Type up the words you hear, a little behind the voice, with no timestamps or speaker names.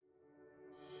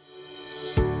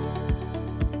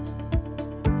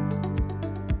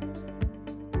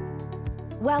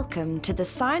Welcome to the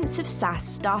Science of SaaS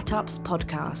Startups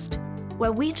podcast,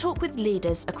 where we talk with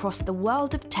leaders across the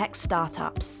world of tech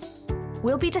startups.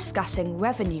 We'll be discussing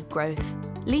revenue growth,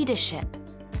 leadership,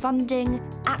 funding,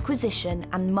 acquisition,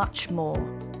 and much more.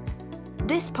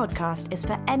 This podcast is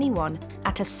for anyone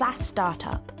at a SaaS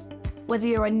startup. Whether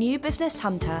you're a new business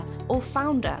hunter or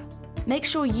founder, make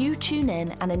sure you tune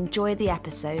in and enjoy the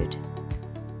episode.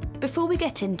 Before we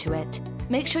get into it,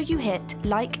 make sure you hit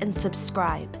like and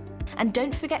subscribe, and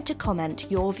don't forget to comment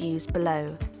your views below.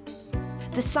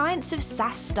 The Science of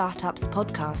SaaS Startups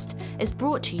podcast is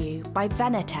brought to you by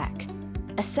Venitech,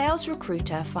 a sales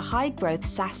recruiter for high-growth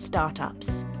SaaS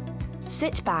startups.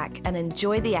 Sit back and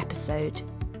enjoy the episode.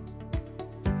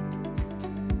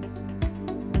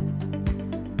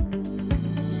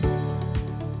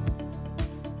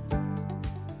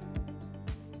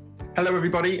 Hello,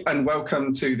 everybody, and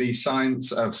welcome to the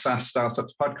Science of SaaS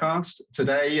Startups podcast.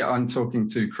 Today, I'm talking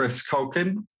to Chris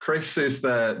Culkin. Chris is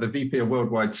the VP of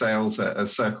Worldwide Sales at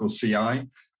Circle CI,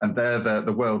 and they're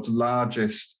the world's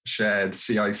largest shared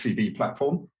CI/CD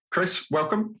platform. Chris,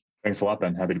 welcome. Thanks a lot,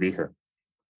 Ben. Happy to be here.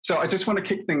 So I just want to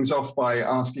kick things off by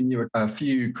asking you a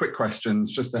few quick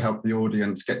questions just to help the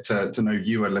audience get to know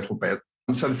you a little bit.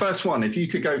 So the first one, if you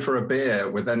could go for a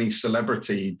beer with any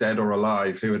celebrity, dead or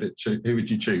alive, who would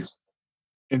you choose?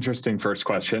 Interesting first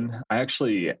question. I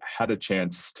actually had a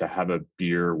chance to have a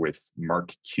beer with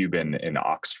Mark Cuban in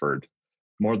Oxford,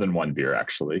 more than one beer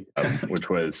actually, which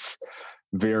was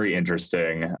very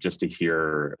interesting just to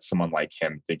hear someone like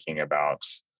him thinking about,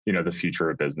 the future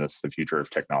of business, the future of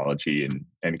technology,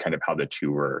 and kind of how the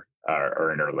two are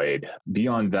interlaid.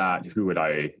 Beyond that, who would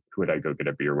I go get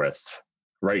a beer with?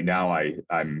 Right now,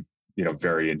 I'm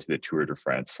very into the Tour de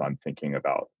France. So I'm thinking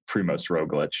about Primož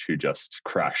Roglič, who just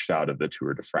crashed out of the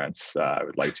Tour de France. I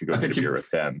would like to go get a beer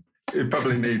with him. He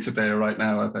probably needs a beer right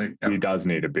now, I think. Yeah. He does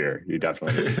need a beer. He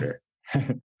definitely needs a beer.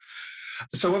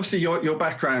 So obviously your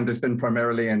background has been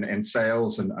primarily in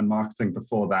sales and marketing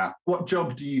before that. What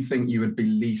job do you think you would be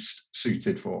least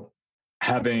suited for?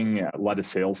 Having led a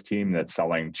sales team that's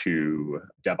selling to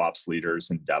DevOps leaders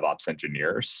and DevOps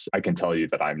engineers, I can tell you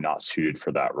that I'm not suited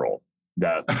for that role.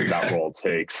 That role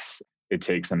takes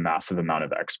a massive amount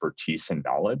of expertise and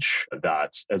knowledge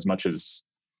that, as much as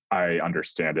I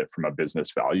understand it from a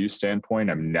business value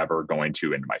standpoint, I'm never going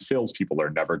to, and my salespeople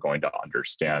are never going to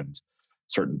understand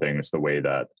certain things the way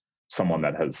that someone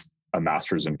that has a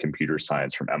master's in computer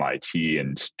science from MIT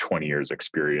and 20 years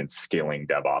experience scaling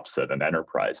DevOps at an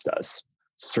enterprise does.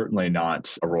 Certainly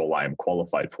not a role I am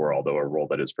qualified for, although a role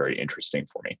that is very interesting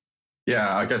for me.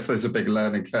 Yeah, I guess there's a big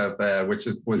learning curve there, which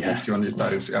keeps you on your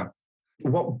toes. Yeah.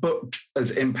 What book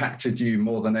has impacted you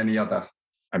more than any other?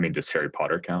 I mean, does Harry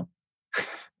Potter count?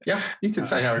 Yeah, you can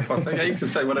say Harry Potter. Yeah, you can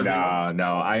say whatever.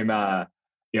 No. I'm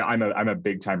a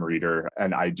big time reader,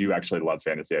 and I do actually love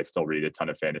fantasy. I still read a ton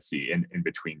of fantasy in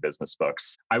between business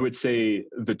books. I would say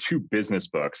the two business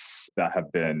books that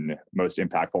have been most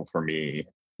impactful for me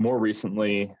more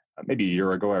recently, maybe a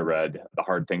year ago, I read The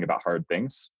Hard Thing About Hard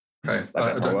Things. Okay,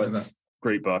 I don't know that.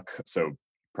 Great book. So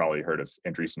probably heard of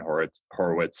Andreessen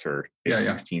Horowitz or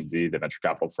A16Z, the venture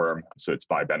capital firm. So it's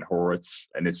by Ben Horowitz,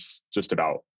 and it's just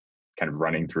about kind of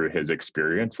running through his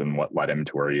experience and what led him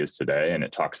to where he is today. And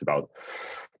it talks about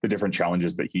the different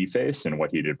challenges that he faced and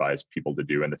what he'd advise people to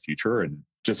do in the future, and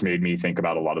just made me think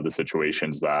about a lot of the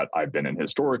situations that I've been in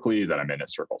historically, that I'm in at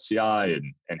Circle CI,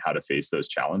 and how to face those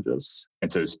challenges.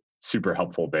 And so it's super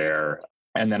helpful there.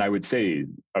 And then I would say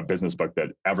a business book that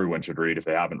everyone should read if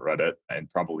they haven't read it, and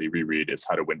probably reread, is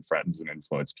How to Win Friends and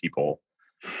Influence People,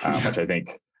 which I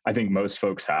think most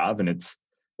folks have. And it's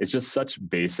just such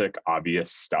basic,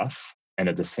 obvious stuff. And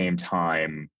at the same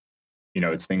time,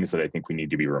 it's things that I think we need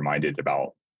to be reminded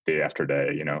about day after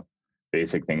day,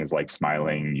 basic things like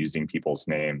smiling, using people's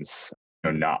names,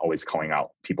 not always calling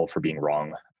out people for being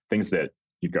wrong, things that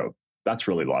you go, that's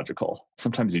really logical.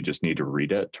 Sometimes you just need to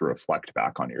read it to reflect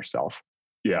back on yourself.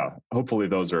 Yeah, hopefully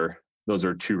those are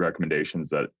two recommendations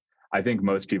that I think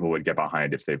most people would get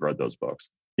behind if they've read those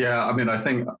books. Yeah, I mean, I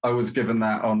think I was given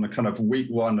that on the kind of week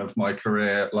one of my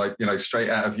career, straight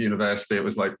out of university. It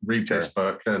was like, read this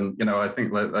book. And, I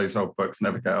think those old books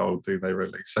never get old, do they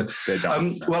really? So, they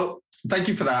don't. Well, thank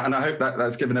you for that. And I hope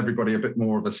that's given everybody a bit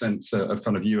more of a sense of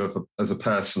kind of you as a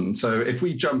person. So if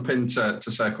we jump into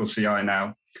Circle CI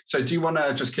now, so do you want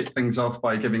to just kick things off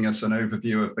by giving us an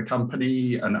overview of the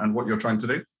company and what you're trying to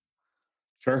do?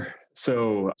 Sure.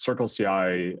 So Circle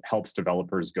CI helps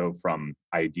developers go from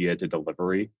idea to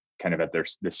delivery, kind of at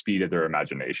the speed of their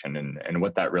imagination. And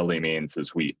what that really means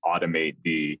is we automate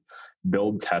the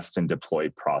build, test, and deploy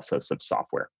process of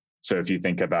software. So if you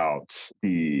think about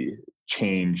the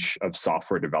change of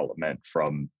software development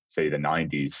from, say, the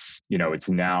 90s, it's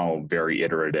now very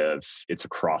iterative. It's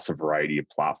across a variety of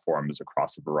platforms,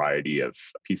 across a variety of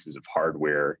pieces of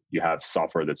hardware. You have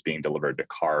software that's being delivered to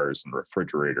cars and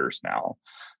refrigerators now.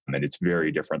 And it's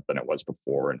very different than it was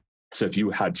before. And so if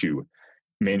you had to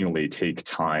manually take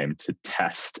time to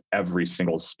test every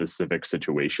single specific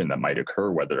situation that might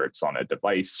occur, whether it's on a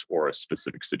device or a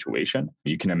specific situation,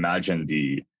 you can imagine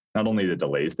not only the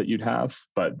delays that you'd have,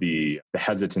 but the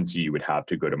hesitancy you would have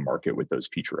to go to market with those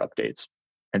feature updates.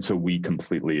 And so we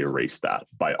completely erased that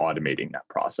by automating that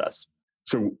process.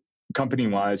 So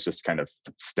company-wise, just kind of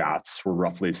stats, we're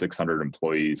roughly 600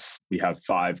 employees. We have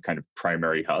 5 kind of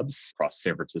primary hubs across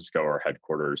San Francisco, our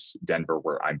headquarters, Denver,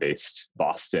 where I'm based,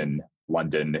 Boston,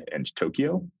 London, and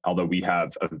Tokyo. Although we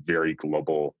have a very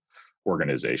global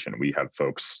organization. We have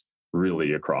folks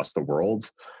really across the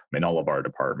world in all of our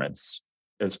departments.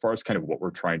 As far as kind of what we're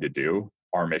trying to do,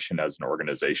 our mission as an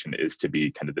organization is to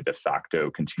be kind of the de facto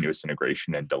continuous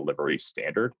integration and delivery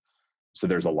standard. So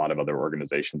there's a lot of other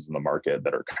organizations in the market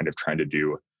that are kind of trying to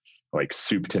do like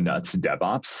soup to nuts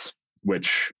DevOps,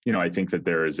 which, I think that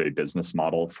there is a business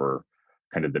model for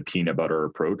kind of the peanut butter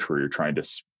approach where you're trying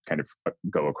to kind of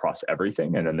go across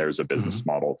everything. And then there's a business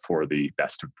model for the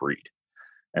best of breed.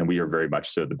 And we are very much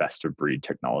so the best of breed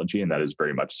technology. And that is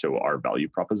very much so our value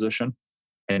proposition.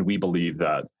 And we believe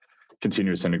that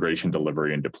continuous integration,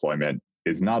 delivery, and deployment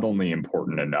is not only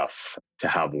important enough to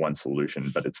have one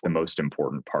solution, but it's the most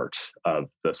important part of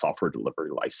the software delivery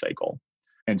lifecycle.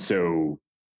 And so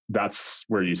that's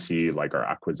where you see like our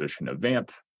acquisition of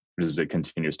Vamp. This is a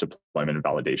continuous deployment and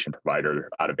validation provider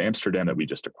out of Amsterdam that we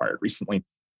just acquired recently.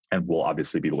 And we'll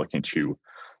obviously be looking to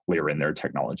layer in their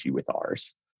technology with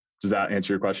ours. Does that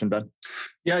answer your question, Ben?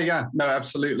 Yeah. No,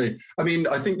 absolutely. I mean,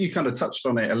 I think you kind of touched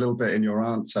on it a little bit in your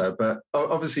answer, but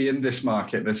obviously in this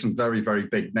market, there's some very, very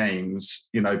big names,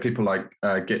 people like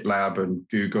GitLab and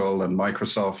Google and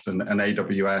Microsoft and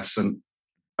AWS. And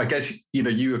I guess,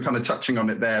 you were kind of touching on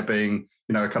it there being,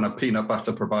 a kind of peanut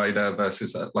butter provider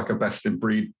versus like a best in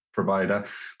breed provider.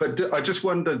 But I just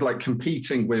wondered, like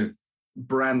competing with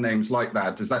brand names like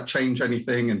that, does that change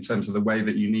anything in terms of the way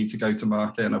that you need to go to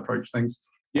market and approach things?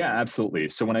 Yeah, absolutely.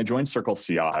 So when I joined Circle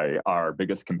CI, our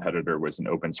biggest competitor was an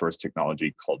open source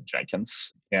technology called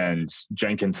Jenkins. And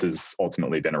Jenkins has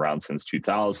ultimately been around since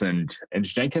 2000. And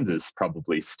Jenkins is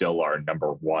probably still our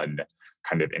number one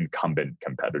kind of incumbent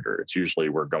competitor. It's usually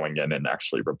we're going in and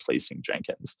actually replacing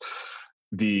Jenkins.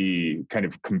 The kind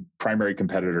of primary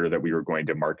competitor that we were going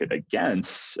to market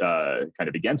against,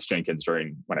 against Jenkins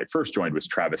when I first joined was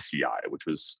Travis CI, which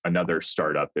was another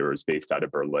startup that was based out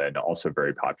of Berlin, also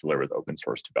very popular with open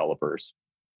source developers.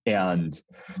 And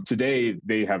today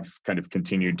they have kind of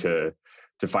continued to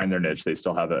find their niche. They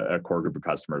still have a core group of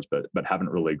customers, but haven't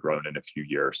really grown in a few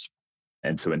years.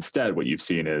 And so instead, what you've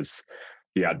seen is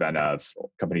the advent of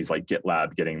companies like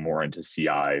GitLab getting more into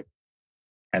CI.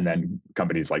 And then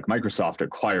companies like Microsoft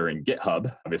acquiring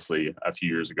GitHub, obviously a few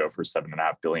years ago for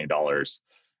 $7.5 billion.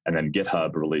 And then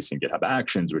GitHub releasing GitHub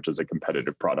Actions, which is a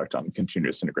competitive product on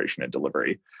continuous integration and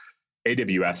delivery.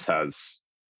 AWS has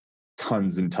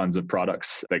tons and tons of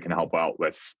products that can help out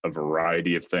with a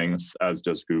variety of things, as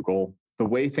does Google. The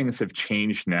way things have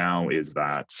changed now is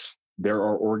that there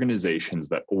are organizations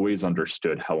that always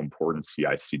understood how important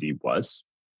CI/CD was.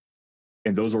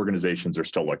 And those organizations are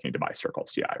still looking to buy Circle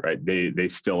CI, right? They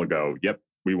still go, yep,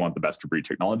 we want the best of breed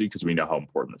technology because we know how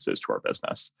important this is to our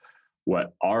business.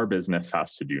 What our business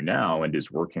has to do now and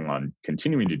is working on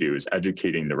continuing to do is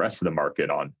educating the rest of the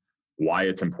market on why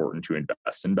it's important to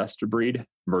invest in best of breed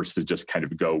versus just kind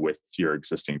of go with your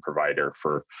existing provider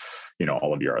for,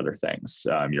 all of your other things,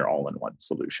 your all-in-one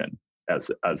solution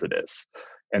as it is.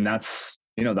 And that's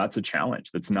a challenge.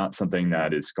 That's not something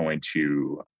that is going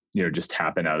to just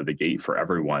happen out of the gate for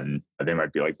everyone. They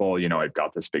might be like, well, I've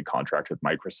got this big contract with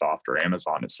Microsoft or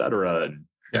Amazon, et cetera. And,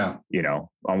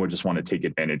 I would just want to take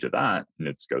advantage of that. And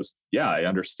it goes, yeah, I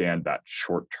understand that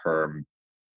short-term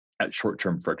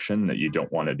friction that you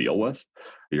don't want to deal with.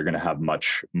 You're going to have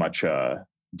much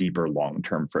deeper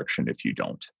long-term friction if you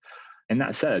don't. And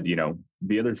that said,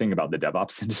 the other thing about the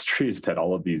DevOps industry is that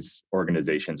all of these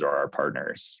organizations are our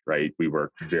partners, right? We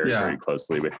work very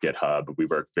closely with GitHub. We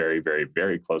work very, very,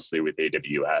 very closely with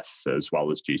AWS as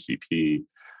well as GCP.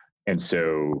 And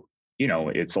so,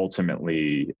 it's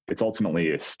ultimately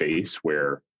a space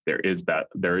where there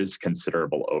is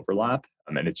considerable overlap.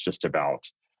 And then it's just about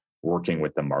working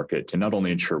with the market to not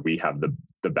only ensure we have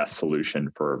the best solution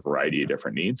for a variety of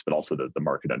different needs, but also that the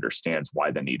market understands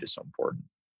why the need is so important.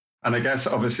 And I guess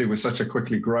obviously with such a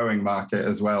quickly growing market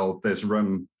as well, there's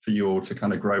room for you all to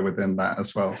kind of grow within that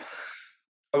as well.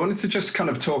 I wanted to just kind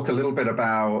of talk a little bit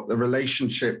about the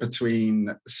relationship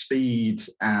between speed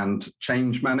and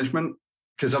change management,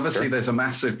 because obviously there's a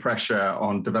massive pressure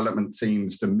on development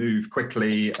teams to move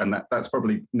quickly, and that's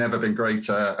probably never been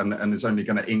greater and is only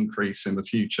going to increase in the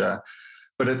future.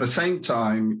 But at the same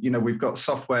time, we've got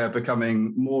software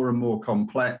becoming more and more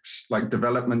complex, like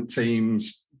development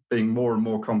teams being more and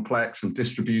more complex and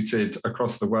distributed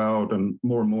across the world and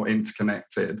more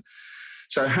interconnected.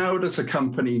 So how does a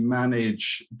company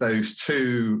manage those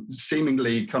two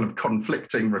seemingly kind of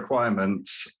conflicting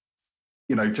requirements,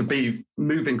 to be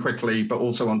moving quickly, but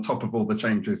also on top of all the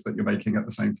changes that you're making at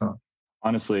the same time?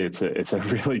 Honestly, it's a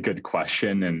really good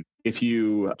question. And if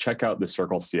you check out the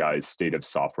Circle CI's State of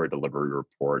Software Delivery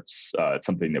reports, it's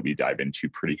something that we dive into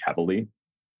pretty heavily.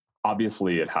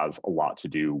 Obviously, it has a lot to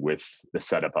do with the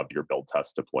setup of your build,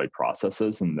 test, deploy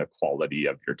processes and the quality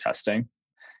of your testing.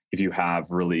 If you have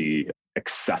really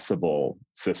accessible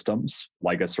systems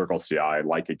like a Circle CI,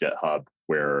 like a GitHub,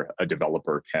 where a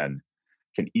developer can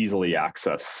easily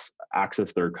access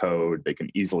their code, they can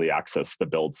easily access the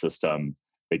build system,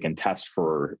 they can test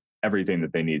for everything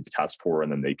that they need to test for,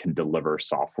 and then they can deliver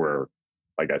software,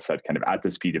 like I said, kind of at the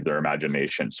speed of their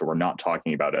imagination. So we're not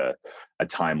talking about a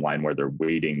timeline where they're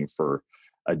waiting for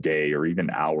a day or even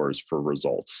hours for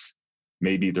results.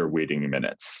 Maybe they're waiting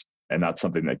minutes. And that's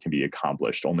something that can be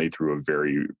accomplished only through a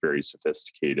very, very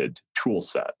sophisticated tool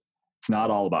set. It's not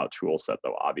all about tool set,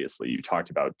 though, obviously. You talked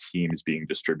about teams being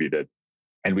distributed.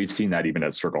 And we've seen that even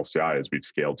at Circle CI as we've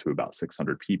scaled to about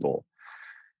 600 people.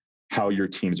 How your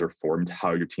teams are formed,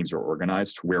 how your teams are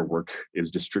organized, where work is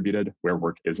distributed, where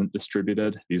work isn't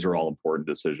distributed. These are all important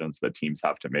decisions that teams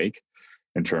have to make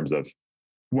in terms of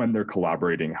when they're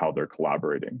collaborating, how they're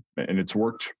collaborating. And it's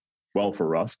worked well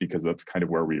for us because that's kind of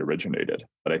where we originated.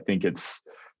 But I think it's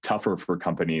tougher for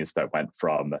companies that went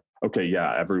from, okay,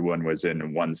 yeah, everyone was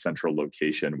in one central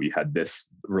location. We had this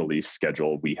release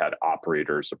schedule. We had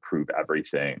operators approve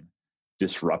everything.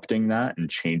 Disrupting that and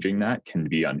changing that can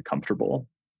be uncomfortable.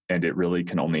 And it really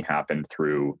can only happen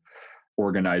through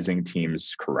organizing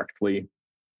teams correctly,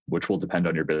 which will depend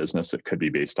on your business. It could be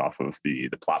based off of the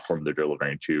platform they're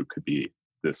delivering to, could be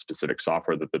the specific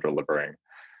software that they're delivering,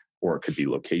 or it could be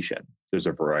location. There's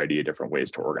a variety of different ways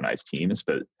to organize teams,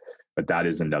 but that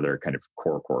is another kind of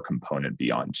core component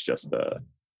beyond just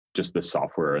the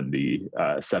software and the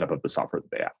setup of the software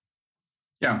that they have.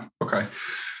 Yeah. Okay.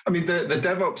 I mean, the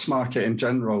DevOps market in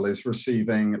general is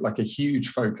receiving like a huge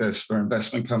focus for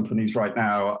investment companies right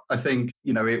now. I think,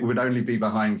 it would only be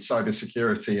behind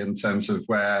cybersecurity in terms of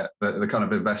where the kind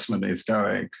of investment is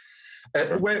going.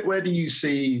 Where do you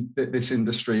see this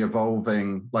industry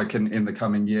evolving, like in the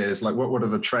coming years? Like, what are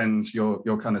the trends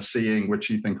you're kind of seeing, which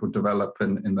you think will develop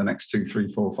in the next 2,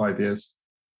 3, 4, 5 years?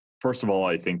 First of all,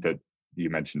 I think that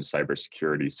you mentioned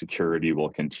cybersecurity. Security will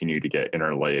continue to get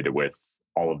interlaid with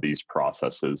all of these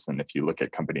processes. And if you look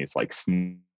at companies like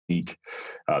Snyk,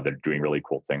 they're doing really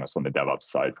cool things on the DevOps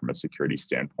side from a security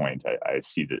standpoint. I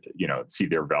see that, see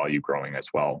their value growing as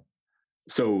well.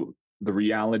 So the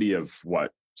reality of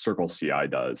what Circle CI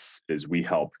does is we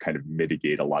help kind of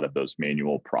mitigate a lot of those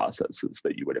manual processes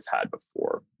that you would have had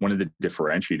before. One of the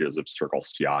differentiators of Circle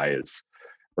CI is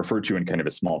referred to in kind of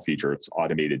a small feature. It's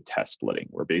automated test splitting,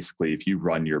 where basically if you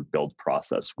run your build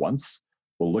process once,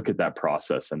 we'll look at that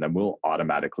process and then we'll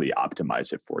automatically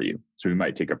optimize it for you. So we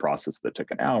might take a process that took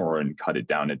an hour and cut it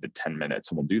down into 10 minutes,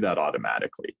 and we'll do that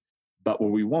automatically. But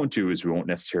what we won't do is we won't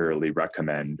necessarily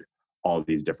recommend all of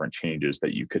these different changes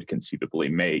that you could conceivably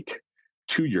make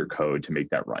to your code to make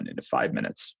that run into 5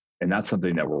 minutes. And that's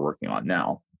something that we're working on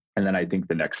now. And then I think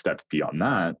the next step beyond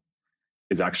that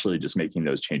is actually just making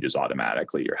those changes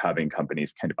automatically, or having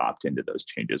companies kind of opt into those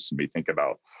changes. And we think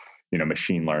about,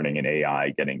 machine learning and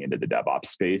AI getting into the DevOps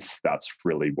space. That's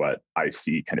really what I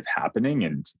see kind of happening,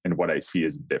 and what I see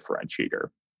as a differentiator.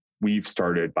 We've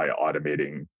started by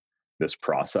automating this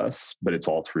process, but it's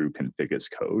all through config as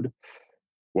code.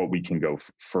 What we can go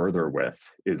further with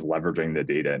is leveraging the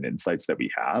data and insights that we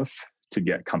have to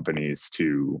get companies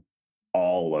to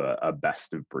all a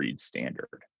best of breed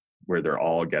standard, where they're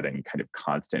all getting kind of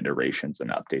constant iterations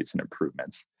and updates and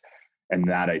improvements. And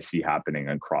that I see happening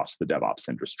across the DevOps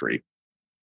industry.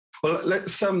 Well,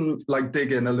 let's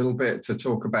dig in a little bit to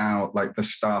talk about like the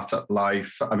startup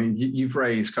life. I mean, you've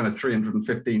raised kind of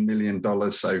 $315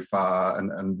 million so far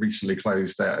and recently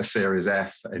closed a Series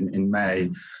F in May.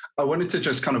 Mm-hmm. I wanted to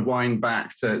just kind of wind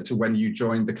back to when you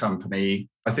joined the company.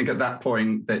 I think at that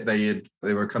point that they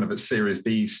were kind of at Series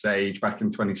B stage back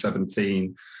in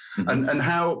 2017. Mm-hmm. And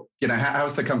how,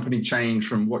 how's the company changed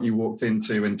from what you walked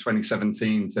into in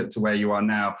 2017 to where you are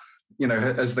now?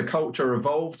 Has the culture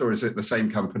evolved, or is it the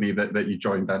same company that you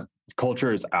joined then?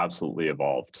 Culture has absolutely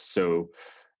evolved. So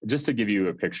just to give you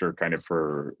a picture kind of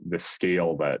for the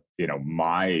scale that,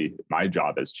 my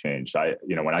job has changed.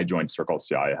 When I joined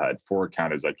CircleCI, I had 4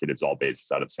 account executives all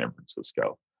based out of San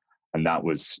Francisco. And that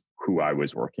was who I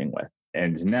was working with.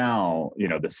 And now,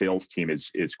 the sales team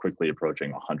is quickly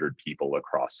approaching 100 people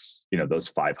across, those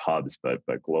 5 hubs, but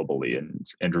globally.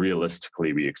 And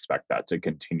realistically, we expect that to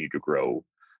continue to grow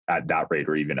at that rate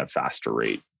or even a faster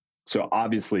rate. So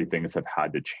obviously things have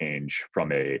had to change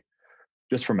from an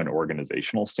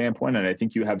organizational standpoint. And I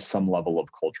think you have some level of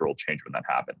cultural change when that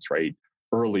happens, right?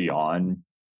 Early on,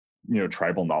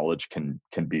 tribal knowledge can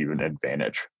be an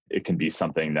advantage. It can be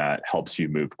something that helps you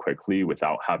move quickly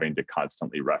without having to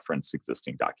constantly reference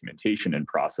existing documentation and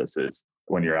processes.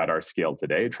 When you're at our scale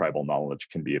today, tribal knowledge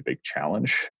can be a big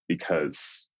challenge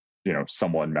because,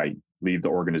 someone might leave the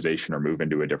organization or move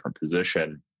into a different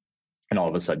position. And all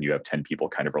of a sudden you have 10 people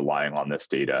kind of relying on this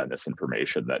data and this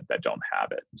information that don't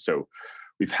have it. So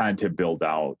we've had to build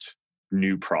out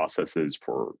new processes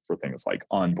for things like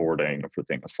onboarding, for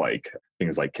things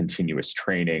like continuous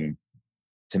training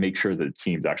to make sure that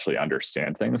teams actually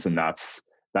understand things. And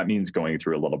that means going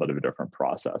through a little bit of a different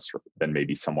process than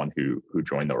maybe someone who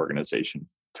joined the organization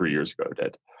 3 years ago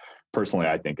did. Personally,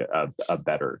 I think a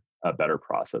better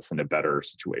process and a better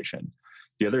situation.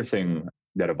 The other thing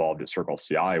that evolved at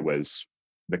CircleCI was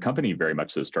the company very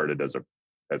much so started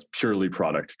as purely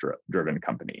product driven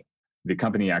company. The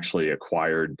company actually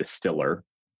acquired Distiller,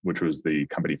 which was the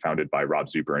company founded by Rob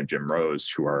Zuber and Jim Rose,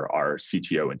 who are our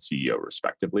CTO and CEO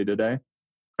respectively today.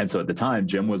 And so at the time,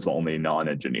 Jim was the only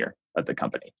non-engineer at the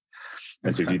company.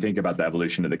 And so if you think about the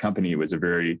evolution of the company, it was a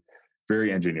very,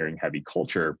 very engineering heavy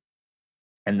culture.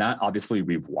 And that obviously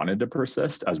we've wanted to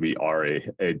persist as we are a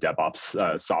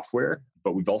DevOps software,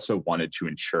 but we've also wanted to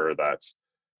ensure that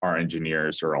our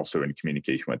engineers are also in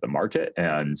communication with the market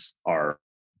and our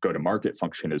go-to-market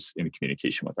function is in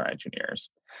communication with our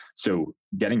engineers. So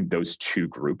getting those two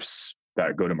groups,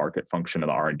 that go-to-market function and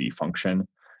the R&D function,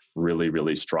 really,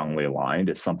 really strongly aligned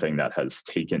is something that has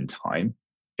taken time.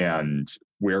 And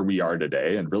where we are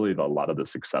today, and really a lot of the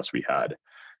success we had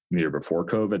the year before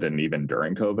COVID and even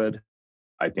during COVID,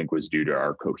 I think was due to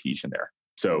our cohesion there.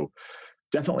 So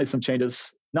definitely some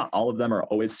changes. Not all of them are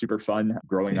always super fun.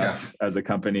 Growing up as a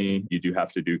company, you do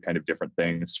have to do kind of different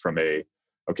things from I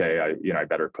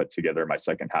better put together my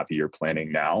second half of year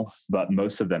planning now. But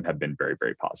most of them have been very,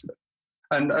 very positive.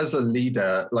 And as a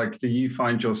leader, do you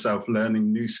find yourself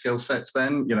learning new skill sets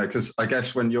then? Because I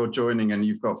guess when you're joining and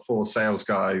you've got 4 sales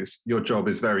guys, your job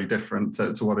is very different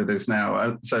to what it is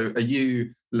now. So are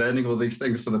you learning all these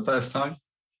things for the first time?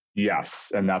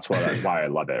 Yes. And that's why I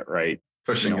love it, right?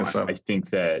 Pushing yourself. I think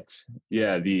that,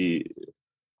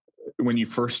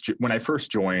 when I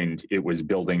first joined, it was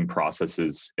building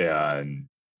processes and,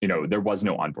 there was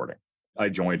no onboarding. I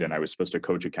joined and I was supposed to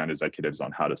coach account executives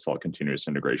on how to sell continuous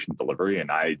integration delivery, and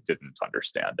I didn't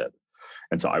understand it.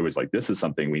 And so I was like, this is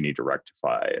something we need to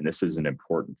rectify. And this is an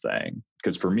important thing.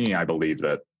 Because for me, I believe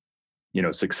that,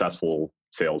 successful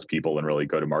salespeople and really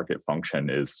go-to-market function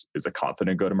is a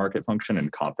confident go-to-market function,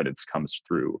 and confidence comes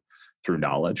through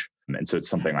knowledge. And so it's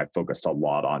something I focused a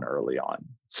lot on early on.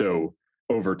 So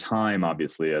over time,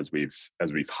 obviously, as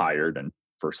we've hired, and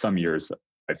for some years,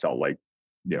 I felt like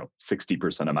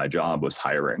 60% of my job was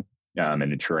hiring and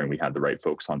ensuring we had the right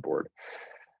folks on board.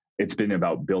 It's been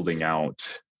about building out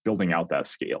that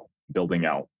scale, building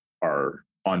out our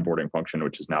onboarding function,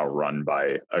 which is now run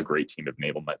by a great team of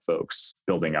enablement folks,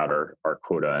 building out our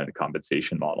quota and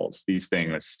compensation models. These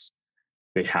things,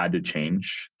 they had to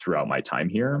change throughout my time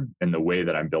here. And the way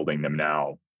that I'm building them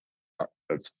now,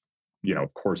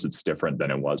 of course, it's different than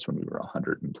it was when we were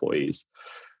 100 employees.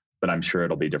 But I'm sure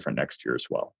it'll be different next year as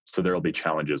well. So there will be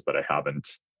challenges that I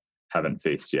haven't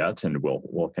faced yet, and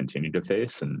will continue to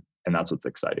face, and that's what's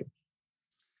exciting.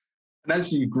 And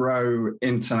as you grow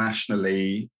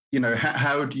internationally,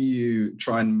 how do you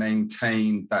try and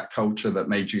maintain that culture that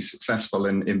made you successful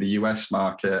in the US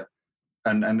market,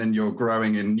 and then you're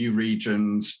growing in new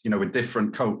regions, with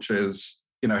different cultures?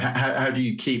 How do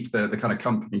you keep the kind of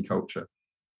company culture?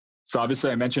 So obviously,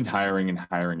 I mentioned hiring, and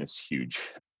hiring is huge.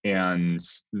 And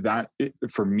that,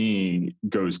 for me,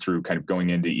 goes through kind of going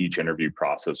into each interview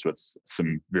process with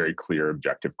some very clear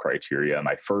objective criteria.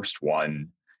 My first one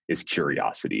is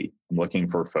curiosity. I'm looking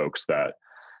for folks that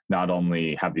not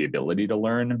only have the ability to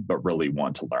learn, but really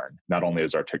want to learn. Not only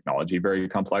is our technology very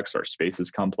complex, our space is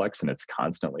complex and it's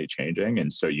constantly changing.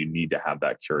 And so you need to have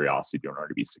that curiosity in order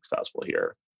to be successful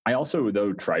here. I also,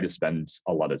 though, try to spend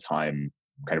a lot of time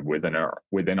kind of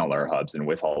within all our hubs and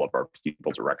with all of our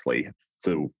people directly.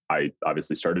 So I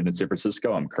obviously started in San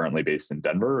Francisco. I'm currently based in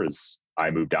Denver as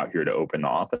I moved out here to open the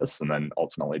office and then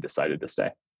ultimately decided to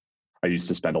stay. I used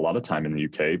to spend a lot of time in the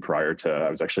UK prior to, I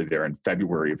was actually there in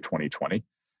February of 2020,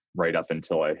 right up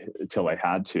until I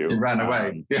had to. You ran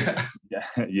away.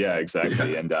 Yeah,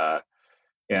 exactly. Yeah.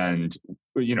 And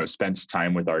spent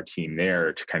time with our team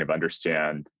there to kind of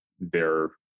understand their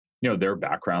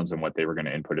backgrounds and what they were going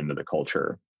to input into the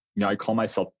culture. I call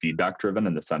myself feedback driven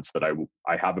in the sense that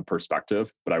I have a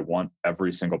perspective, but I want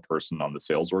every single person on the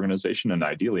sales organization and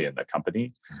ideally in the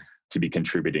company to be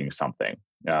contributing something.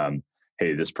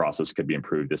 Hey, this process could be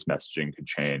improved. This messaging could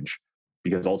change,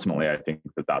 because ultimately I think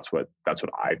that's what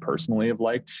I personally have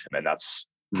liked. And that's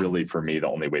really, for me, the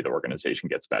only way the organization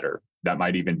gets better. That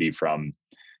might even be from,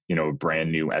 a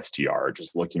brand new SDR,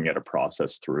 just looking at a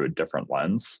process through a different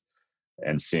lens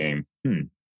and seeing,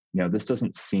 this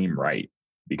doesn't seem right,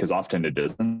 because often it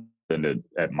isn't. And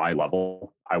at my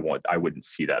level, I wouldn't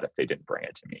see that if they didn't bring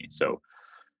it to me. So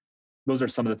those are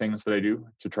some of the things that I do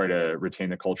to try to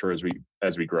retain the culture as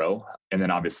we grow. And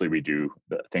then obviously we do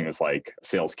things like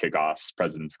sales kickoffs,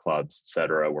 presidents clubs, et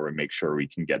cetera, where we make sure we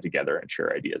can get together and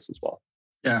share ideas as well.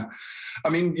 Yeah. I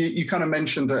mean, you kind of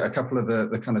mentioned a couple of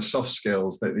the kind of soft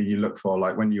skills that you look for,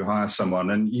 like when you hire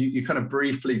someone, and you kind of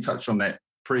briefly touched on it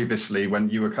previously when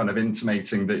you were kind of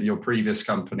intimating that your previous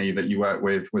company that you worked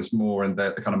with was more in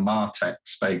the kind of MarTech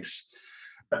space.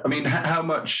 I mean, how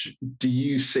much do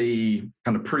you see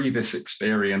kind of previous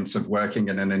experience of working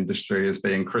in an industry as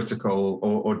being critical,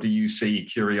 or do you see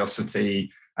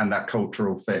curiosity and that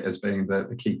cultural fit as being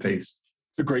the key piece?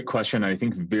 It's a great question. I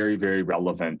think very, very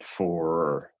relevant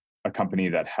for a company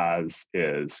that has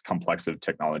as complex of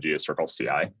technology as Circle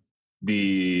CI.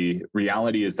 The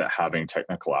reality is that having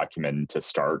technical acumen to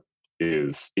start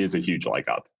is a huge leg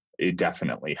up. It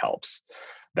definitely helps.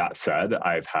 That said,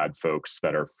 I've had folks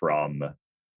that are from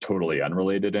totally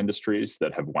unrelated industries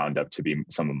that have wound up to be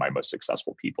some of my most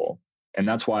successful people. And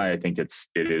that's why I think it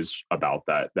is about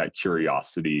that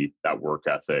curiosity, that work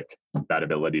ethic, that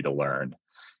ability to learn.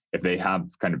 If they have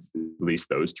kind of at least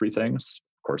those three things,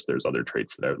 of course, there's other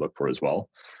traits that I would look for as well,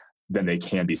 then they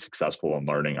can be successful in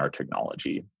learning our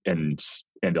technology and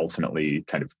ultimately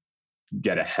kind of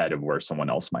get ahead of where someone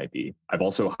else might be. I've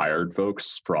also hired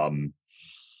folks from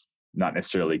not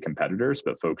necessarily competitors,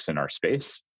 but folks in our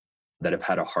space that have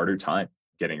had a harder time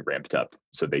getting ramped up.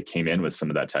 So they came in with some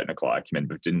of that technical acumen,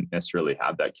 but didn't necessarily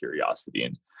have that curiosity.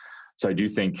 And so I do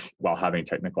think while having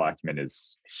technical acumen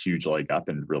is a huge leg up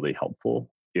and really helpful,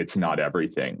 it's not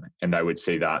everything. And I would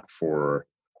say that for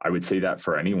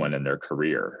anyone in their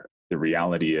career. The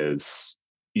reality is,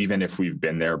 even if we've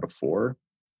been there before,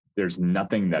 there's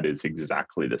nothing that is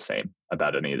exactly the same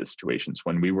about any of the situations.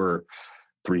 When we were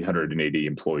 380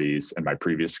 employees and my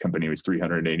previous company was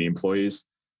 380 employees,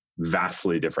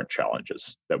 vastly different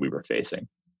challenges that we were facing.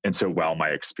 And so while my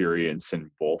experience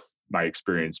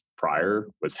prior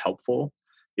was helpful,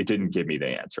 it didn't give me the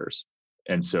answers.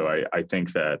 And so I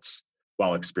think that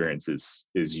while experience is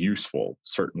useful,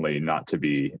 certainly not to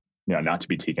be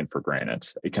taken for granted,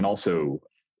 it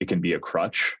can be a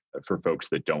crutch for folks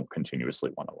that don't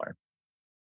continuously want to learn.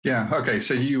 Yeah. Okay.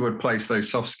 So you would place those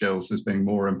soft skills as being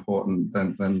more important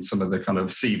than some of the kind of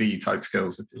CV type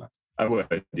skills, if you like. I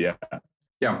would. Yeah.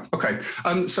 Yeah. Okay.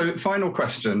 So final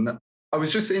question. I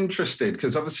was just interested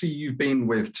because obviously you've been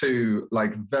with two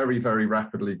like very, very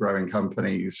rapidly growing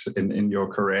companies in your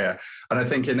career. And I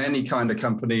think in any kind of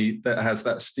company that has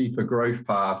that steeper growth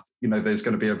path, there's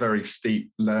going to be a very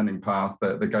steep learning path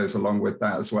that goes along with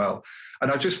that as well.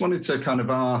 And I just wanted to kind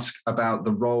of ask about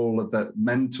the role that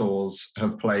mentors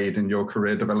have played in your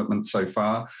career development so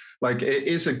far. Like,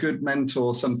 is a good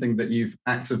mentor something that you've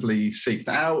actively seeked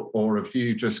out, or have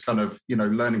you just kind of,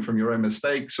 learning from your own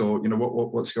mistakes, or,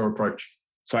 what's your approach?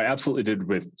 So I absolutely did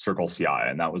with Circle CI,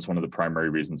 and that was one of the primary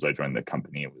reasons I joined the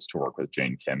company. It was to work with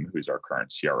Jane Kim, who's our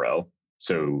current CRO.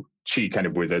 So she kind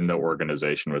of within the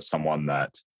organization was someone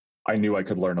that I knew I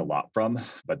could learn a lot from,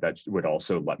 but that would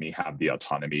also let me have the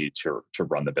autonomy to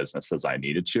run the business as I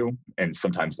needed to, and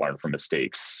sometimes learn from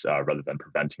mistakes rather than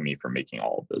preventing me from making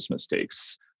all of those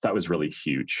mistakes. That was really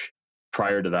huge.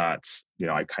 Prior to that,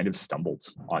 I kind of stumbled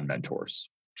on mentors.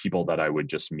 people that I would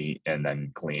just meet and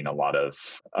then glean a lot of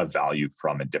value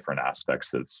from in different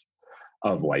aspects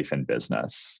of life and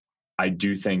business. I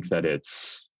do think that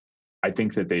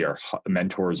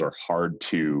mentors are hard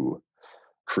to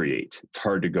create. It's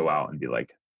hard to go out and be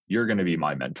like, you're going to be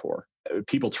my mentor.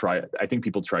 I think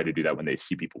people try to do that when they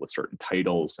see people with certain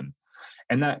titles,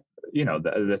 and that,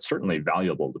 that's certainly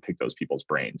valuable to pick those people's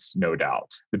brains, no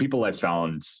doubt. The people I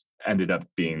found ended up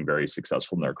being very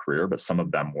successful in their career, but some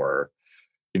of them were,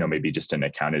 maybe just an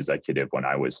account executive when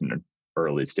I was an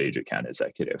early stage account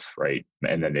executive, right?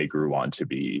 And then they grew on to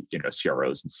be,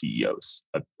 CROs and CEOs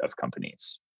of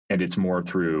companies. And it's more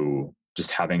through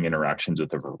just having interactions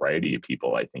with a variety of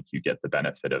people. I think you get the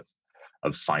benefit of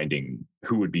finding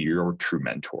who would be your true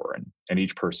mentor. And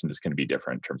each person is going to be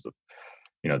different in terms of,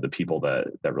 the people that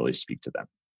really speak to them.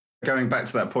 Going back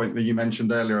to that point that you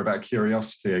mentioned earlier about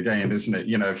curiosity again, isn't it?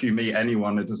 If you meet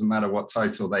anyone, it doesn't matter what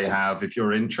title they have. If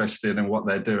you're interested in what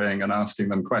they're doing and asking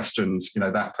them questions,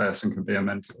 that person can be a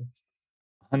mentor.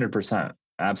 100%.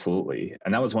 Absolutely.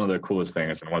 And that was one of the coolest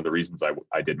things. And one of the reasons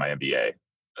I did my MBA.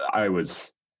 I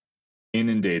was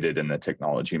inundated in the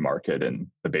technology market in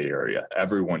the Bay Area.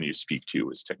 Everyone you speak to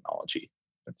is technology.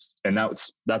 That's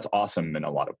awesome in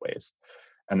a lot of ways.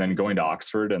 And then going to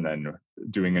Oxford and then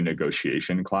doing a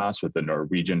negotiation class with a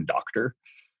Norwegian doctor,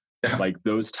 like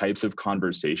those types of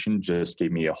conversation just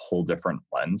gave me a whole different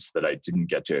lens that I didn't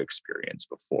get to experience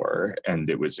before. And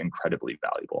it was incredibly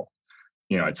valuable.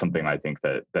 It's something I think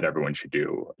that everyone should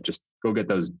do. Just go get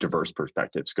those diverse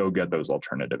perspectives, go get those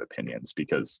alternative opinions,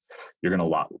 because you're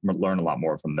going to learn a lot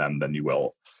more from them than you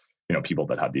will, people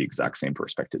that have the exact same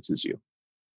perspectives as you.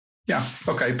 Yeah.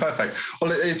 Okay, perfect.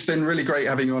 Well, it's been really great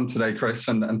having you on today, Chris,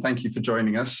 and thank you for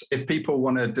joining us. If people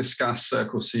want to discuss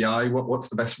Circle CI, what's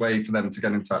the best way for them to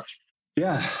get in touch?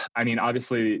 Yeah. I mean,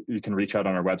 obviously you can reach out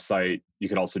on our website. You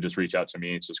could also just reach out to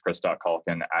me. It's just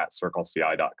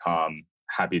chris.culkin@circleci.com.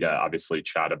 Happy to obviously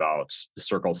chat about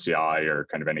Circle CI or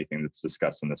kind of anything that's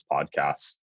discussed in this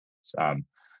podcast.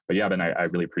 But yeah, Ben, I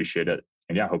really appreciate it.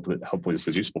 And yeah, hopefully this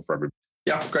is useful for everybody.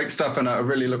 Yeah, great stuff. And I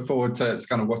really look forward to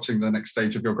kind of watching the next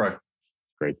stage of your growth.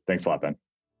 Great. Thanks a lot, Ben.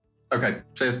 Okay.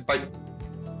 Cheers. Bye.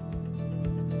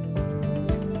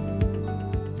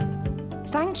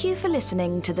 Thank you for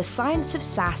listening to the Science of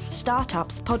SaaS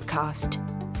Startups podcast.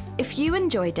 If you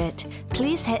enjoyed it,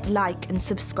 please hit like and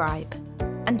subscribe.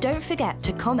 And don't forget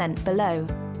to comment below.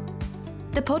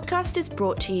 The podcast is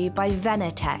brought to you by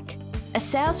Venetech, a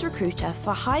sales recruiter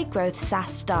for high-growth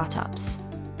SaaS startups.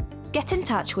 Get in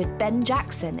touch with Ben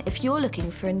Jackson if you're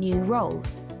looking for a new role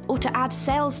or to add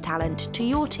sales talent to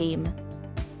your team.